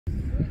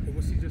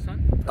the son?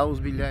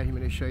 A'udhu billahi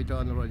minash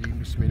shaitanir rajeem.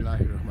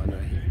 Bismillahir rahmanir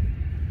rahim.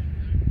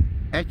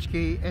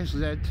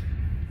 HKSZ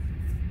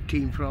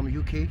team from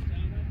UK,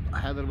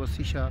 HAIDER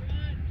WASI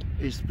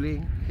is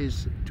playing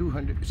his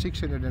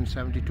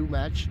 672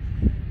 match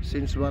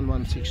since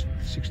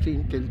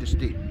 1/1/16 till this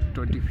day,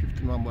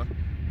 25th November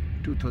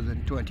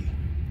 2020.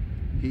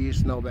 He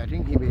is now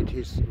batting. He made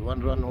his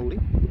 1 run only.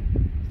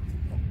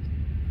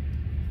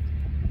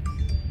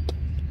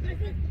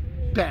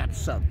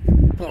 That's a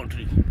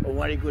boundary, a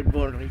very good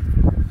boundary.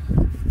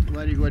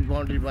 Very good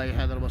boundary by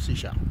HAIDER WASI.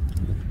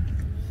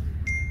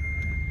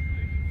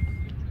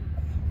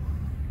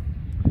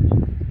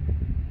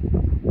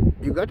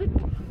 You got it?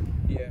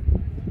 Yeah.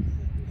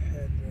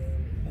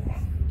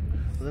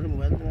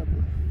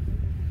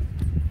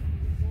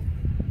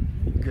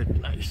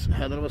 Good, nice.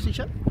 HAIDER WASI.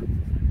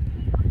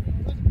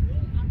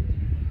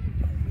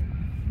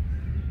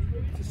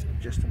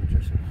 Just a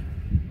minute.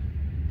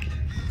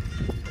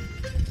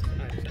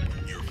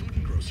 Your food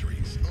and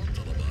groceries on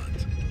Talabat.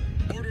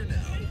 Order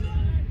now.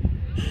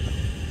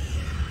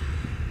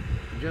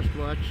 Just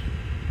watch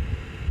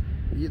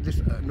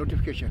this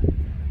notification.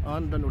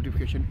 On the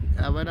notification,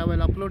 when I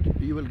will upload,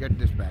 you will get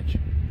this badge.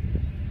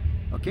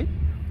 Okay?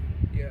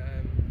 Yeah,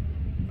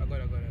 I got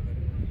it.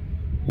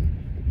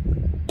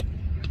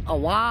 Oh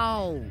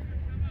wow!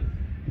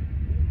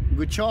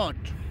 Good shot.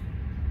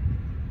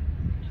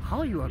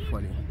 How you are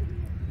falling?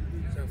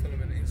 So follow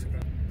me on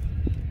Instagram.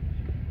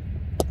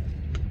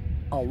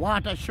 Oh,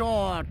 what a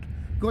shot!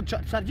 Good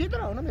shot. Sir, ji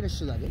idhar aao na mere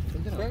रिश्तेदार है.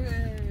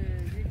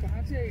 ये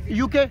कहाँ से आई?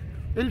 UK,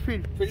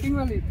 Ilfield. Fielding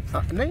वाली?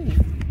 नहीं,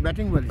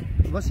 batting वाली.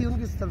 वसी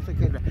उनकी तरफ से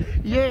खेल रहा है.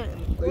 ये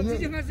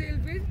जगह से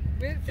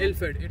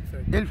Ilfield?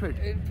 Ilfield.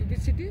 Which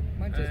city?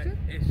 Manchester?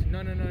 No.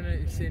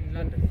 It's in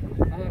London.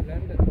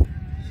 London.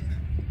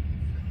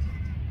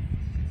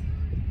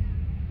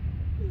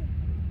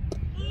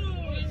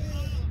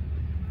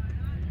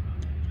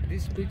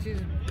 This pitch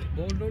is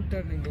ball not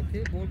turning,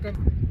 okay? Ball come.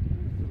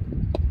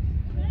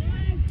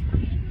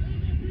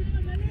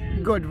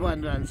 Good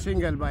 1 run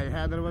single by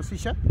HAIDER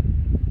WASI.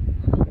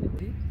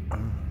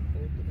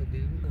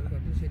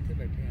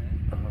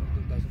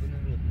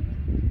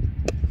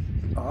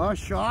 Oh,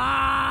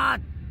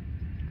 shot!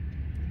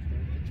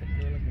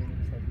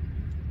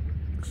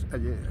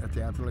 Ajay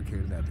एहतियात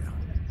खेल रहा था.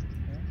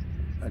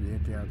 अजय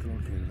एहतियात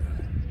खेल रहा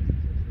है.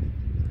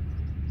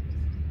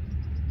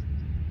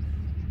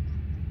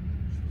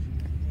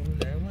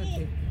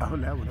 आहो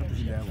ले वो ना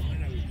तुझे ले वो.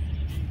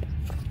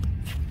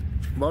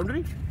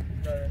 Boundary?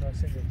 No,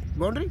 single.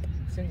 Boundary?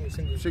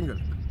 Single.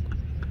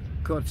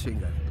 Caught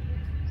single.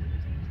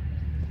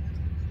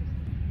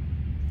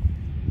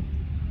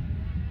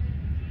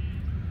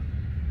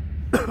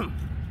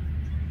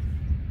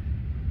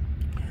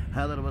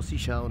 HAIDER WASI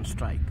on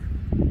strike.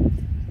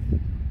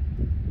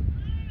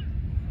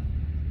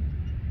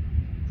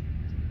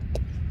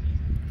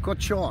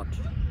 Good shot.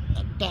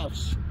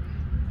 That's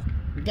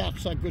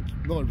a good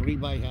boundary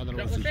by HAIDER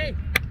WASI.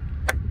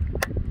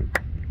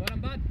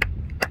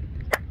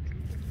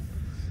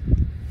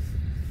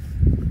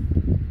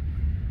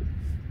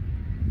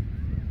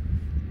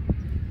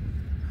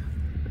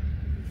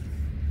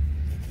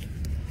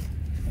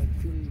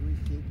 Actually, we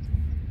take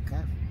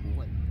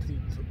KARWAN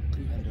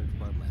 300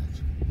 per match.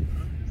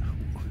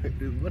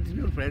 What is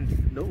your friend?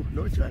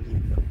 No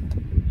charging.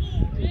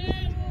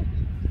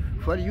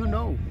 For you,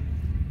 no.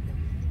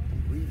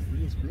 We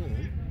is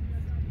playing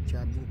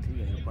charging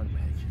 300 per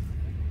match.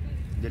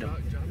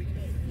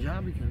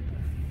 यहाँ भी खेलता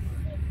है.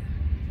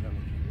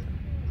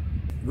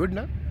 Good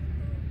ना?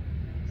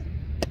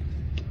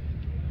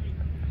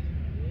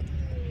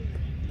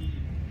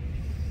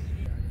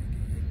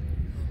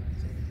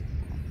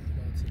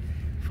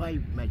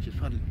 Five matches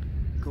for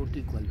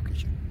county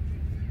qualification.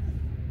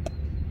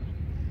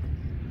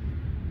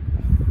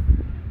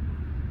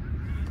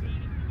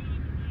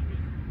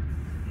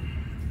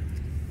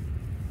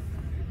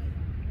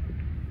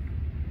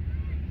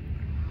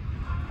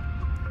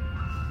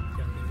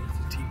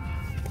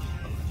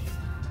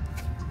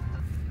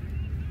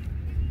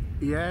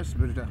 Yes,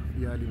 बेटा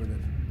ये वाली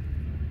मदद.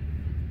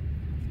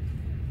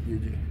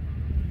 जी.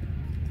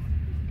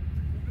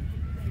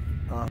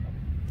 हाँ.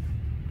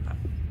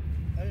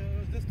 I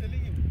was just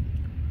telling him,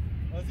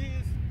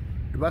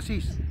 WASI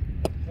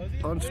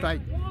on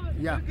strike.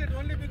 Yeah.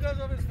 Only because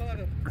of his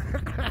father.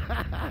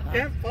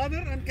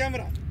 Father and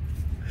camera.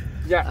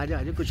 Yeah.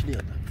 आजा कुछ नहीं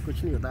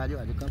होता. आजा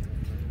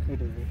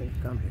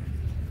काम है.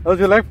 How's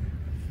your life?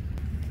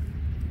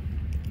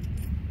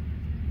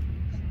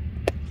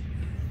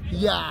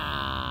 Yeah.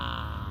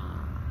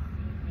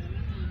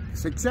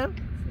 Sixer?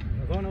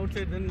 Gone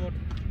outside, then what?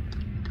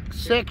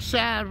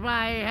 Sixer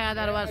by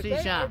HAIDER WASI.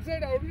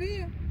 Outside out नहीं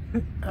है.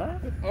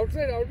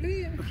 Outside out नहीं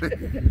है.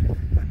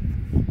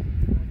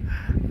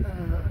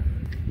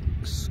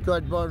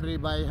 Good boundary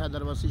by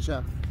HAIDER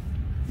WASI.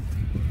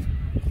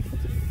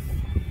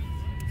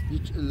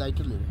 Each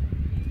lighter ले.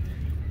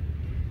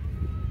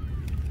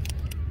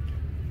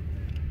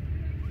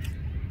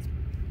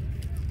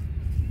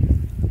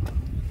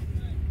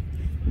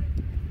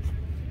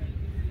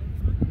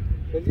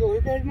 चलिए वही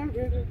आयुष्मान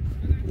भेज दो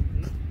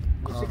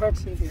उसी बात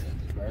से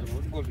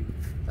बहुत बोली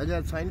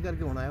अच्छा साइन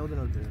करके होना है उधर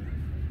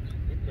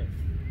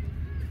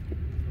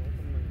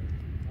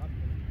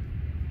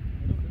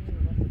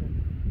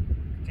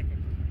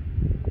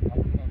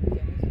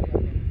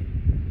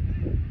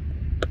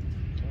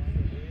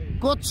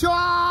गुड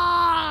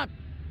शॉट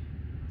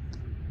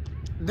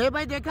दे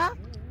भाई देखा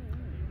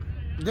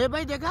अजय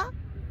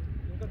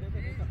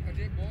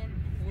बॉल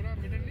पूरा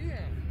मिडल नहीं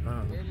है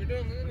हाँ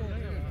middle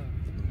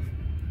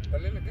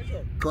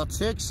good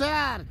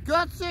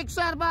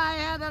sixer by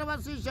HAIDER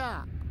WASI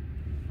SHAH.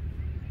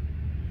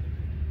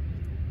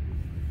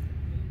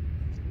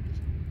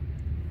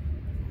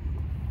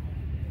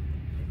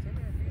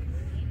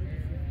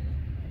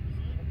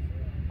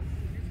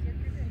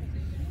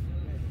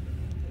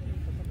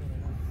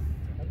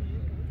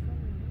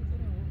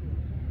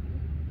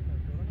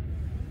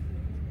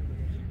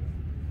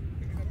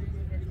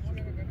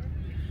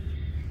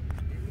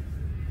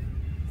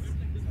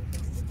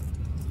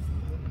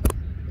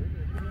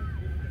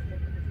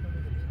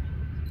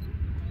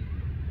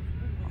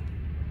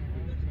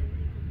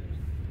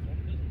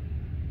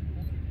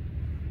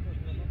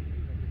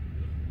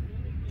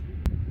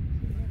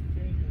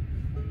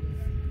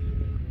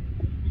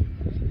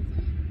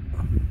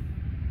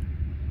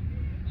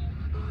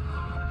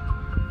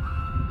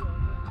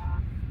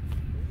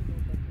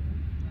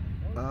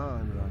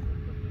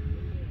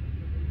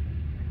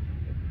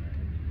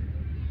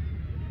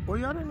 Oh,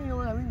 yeah, नहीं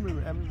हो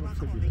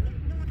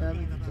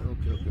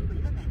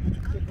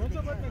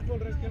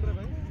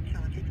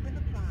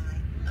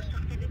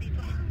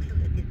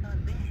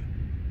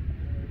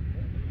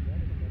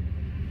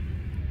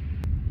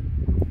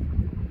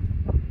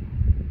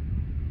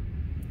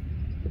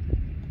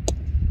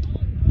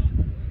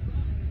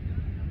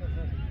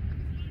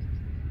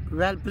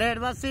Well played,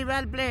 WASI,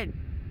 well played.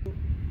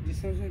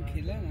 जिस तरह से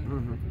खेला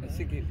ना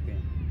ऐसे खेलते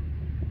हैं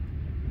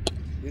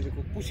ये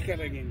देखो पुश कर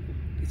रहे हैं इनको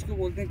इसको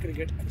बोलते हैं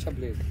क्रिकेट अच्छा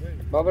प्लेयर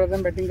बाबर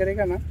आजम बैटिंग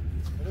करेगा ना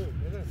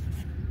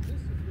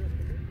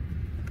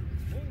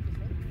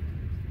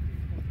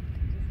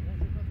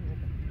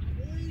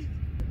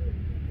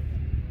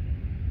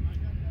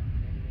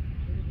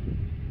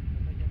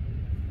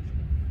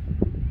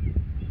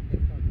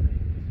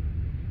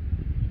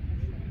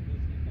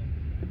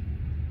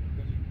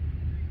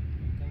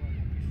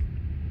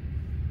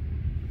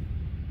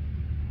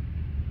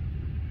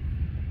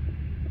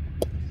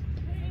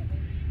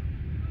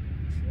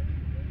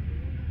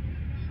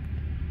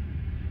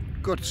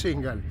Good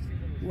single,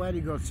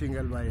 very good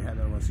single by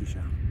HAIDER WASI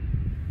SHAH.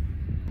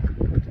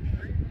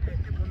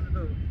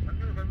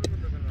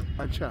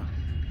 अच्छा,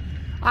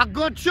 a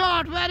good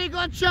shot, very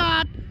good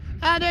shot,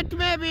 and it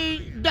may be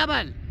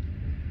double,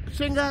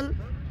 single,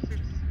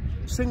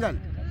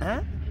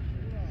 हैं?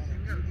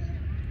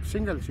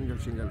 Single.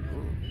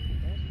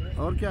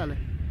 और क्या हाल है?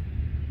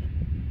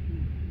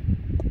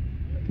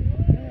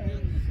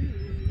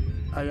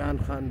 अयान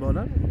खान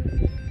बॉलर,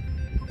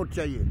 कुछ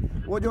चाहिए,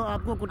 वो जो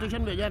आपको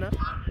कोटेशन भेजा ना,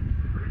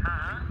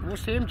 वो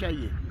सेम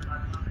चाहिए।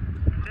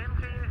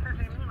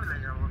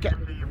 क्या?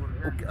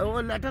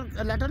 वो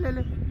लेटर ले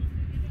ले।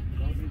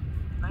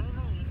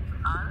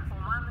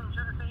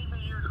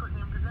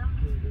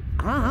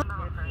 हाँ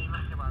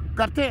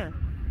करते हैं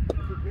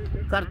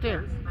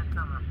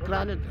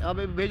करा लेते। अब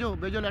भेजो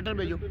लेटर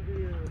भेजो।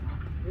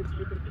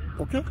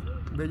 ओके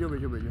भेजो।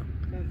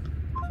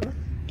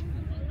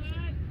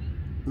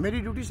 मेरी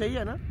ड्यूटी सही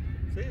है ना?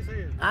 सही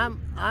है।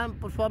 I am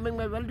performing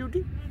my well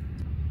duty.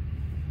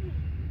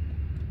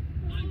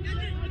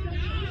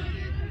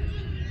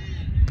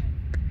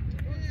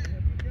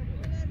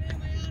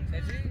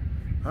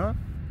 हाँ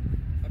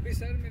अभी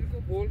सर मेरे को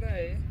बोल रहा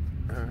है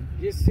हाँ।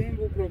 ये सेम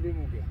वो प्रॉब्लम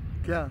हो गया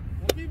क्या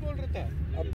अभी बोल रहा था अब